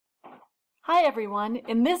Hi everyone,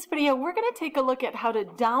 in this video we're going to take a look at how to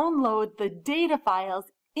download the data files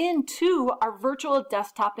into our virtual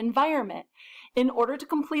desktop environment. In order to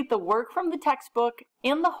complete the work from the textbook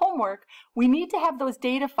and the homework, we need to have those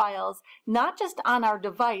data files not just on our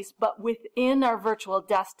device but within our virtual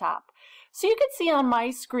desktop. So you can see on my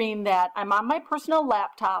screen that I'm on my personal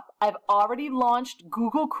laptop. I've already launched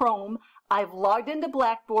Google Chrome, I've logged into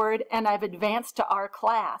Blackboard, and I've advanced to our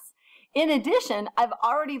class. In addition, I've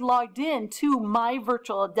already logged in to my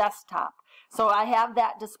virtual desktop. So I have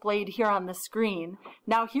that displayed here on the screen.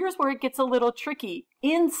 Now here's where it gets a little tricky.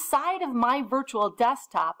 Inside of my virtual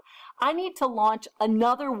desktop, I need to launch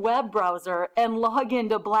another web browser and log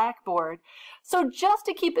into Blackboard. So just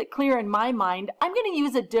to keep it clear in my mind, I'm going to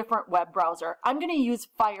use a different web browser. I'm going to use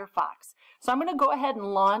Firefox. So I'm going to go ahead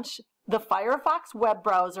and launch the Firefox web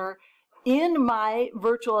browser in my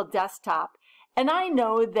virtual desktop. And I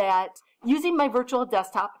know that using my virtual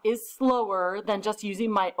desktop is slower than just using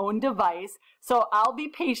my own device, so I'll be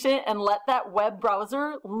patient and let that web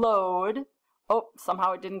browser load. Oh,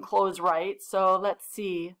 somehow it didn't close right, so let's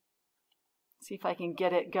see. See if I can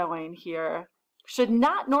get it going here. Should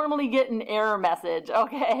not normally get an error message.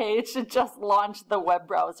 Okay, it should just launch the web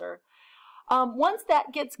browser. Once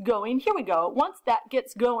that gets going, here we go. Once that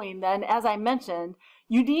gets going, then as I mentioned,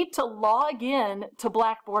 you need to log in to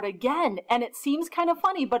Blackboard again. And it seems kind of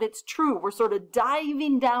funny, but it's true. We're sort of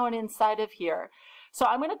diving down inside of here. So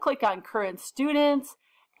I'm going to click on Current Students,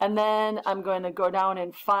 and then I'm going to go down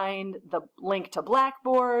and find the link to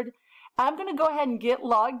Blackboard. I'm going to go ahead and get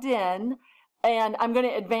logged in, and I'm going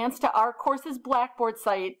to advance to our course's Blackboard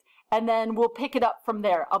site, and then we'll pick it up from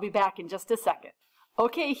there. I'll be back in just a second.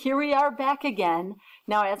 Okay, here we are back again.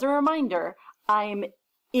 Now, as a reminder, I'm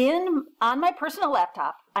on my personal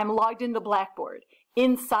laptop. I'm logged into Blackboard.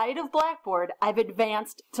 Inside of Blackboard, I've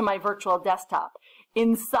advanced to my virtual desktop.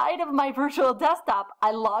 Inside of my virtual desktop,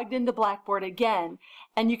 I logged into Blackboard again,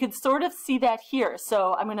 and you can sort of see that here.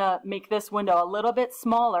 So I'm going to make this window a little bit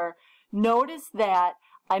smaller. Notice that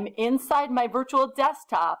I'm inside my virtual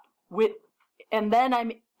desktop and then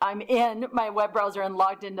I'm in my web browser and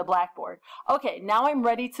logged into Blackboard. Okay, now I'm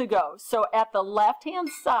ready to go. So at the left-hand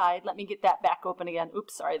side, let me get that back open again.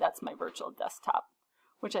 Oops, sorry, that's my virtual desktop,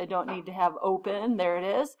 which I don't need to have open. There it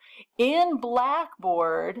is. In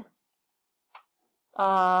Blackboard,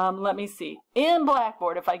 let me see. In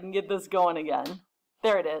Blackboard, if I can get this going again.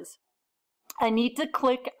 There it is. I need to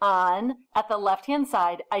click on, at the left-hand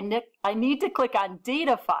side, I need to click on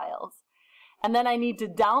Data Files. And then I need to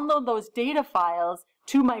download those data files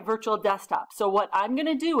to my virtual desktop. So what I'm going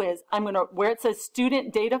to do is, where it says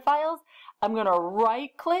Student Data Files, I'm going to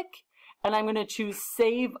right-click and I'm going to choose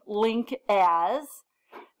Save Link As.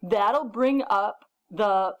 That'll bring up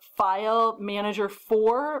the file manager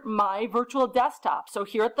for my virtual desktop. So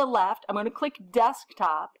here at the left, I'm going to click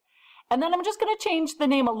Desktop. And then I'm just going to change the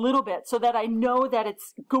name a little bit so that I know that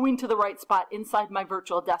it's going to the right spot inside my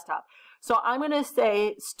virtual desktop. So I'm going to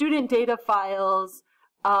say Student Data Files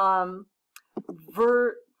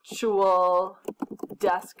Virtual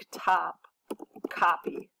Desktop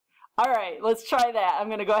Copy. All right, let's try that. I'm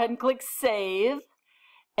going to go ahead and click Save.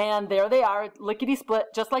 And there they are, lickety-split,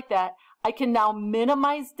 just like that. I can now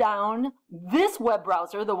minimize down this web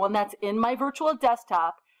browser, the one that's in my virtual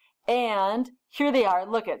desktop. And here they are.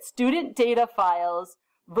 Look at Student Data Files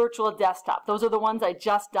Virtual Desktop. Those are the ones I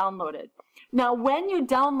just downloaded. Now, when you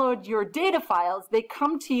download your data files, they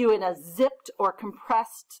come to you in a zipped or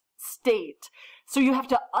compressed state. So you have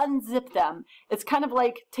to unzip them. It's kind of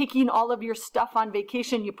like taking all of your stuff on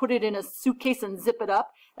vacation. You put it in a suitcase and zip it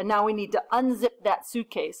up. And now we need to unzip that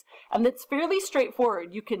suitcase. And it's fairly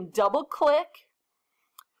straightforward. You can double click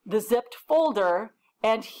the zipped folder.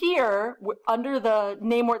 And here, under the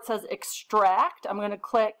name where it says Extract, I'm going to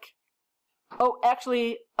click, I'm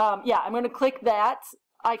going to click that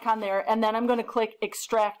icon there, and then I'm going to click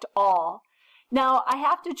Extract All. Now, I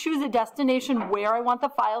have to choose a destination where I want the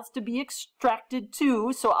files to be extracted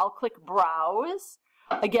to, so I'll click Browse.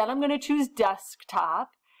 Again, I'm going to choose Desktop,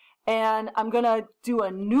 and I'm going to do a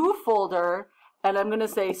new folder, and I'm going to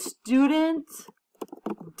say Student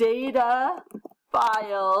Data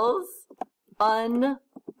Files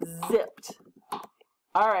Unzipped.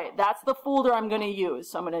 All right, that's the folder I'm going to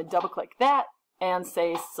use. So I'm going to double click that and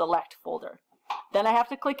say Select Folder. Then I have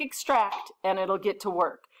to click Extract and it'll get to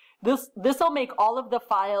work. This will make all of the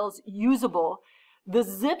files usable. The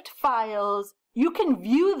zipped files, you can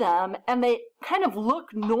view them and they kind of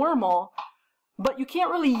look normal, but you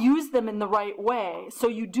can't really use them in the right way. So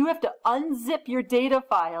you do have to unzip your data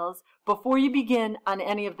files before you begin on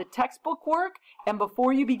any of the textbook work and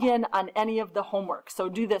before you begin on any of the homework. So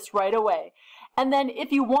do this right away. And then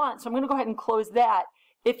if you want, so I'm going to go ahead and close that.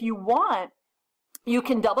 If you want, you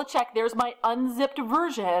can double check. There's my unzipped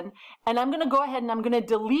version, and I'm going to go ahead and I'm going to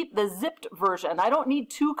delete the zipped version. I don't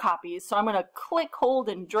need 2 copies, so I'm going to click, hold,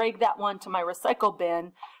 and drag that one to my recycle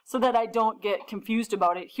bin so that I don't get confused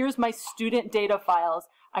about it. Here's my student data files.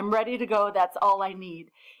 I'm ready to go. That's all I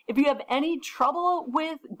need. If you have any trouble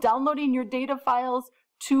with downloading your data files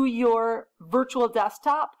to your virtual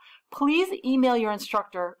desktop, please email your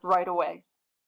instructor right away.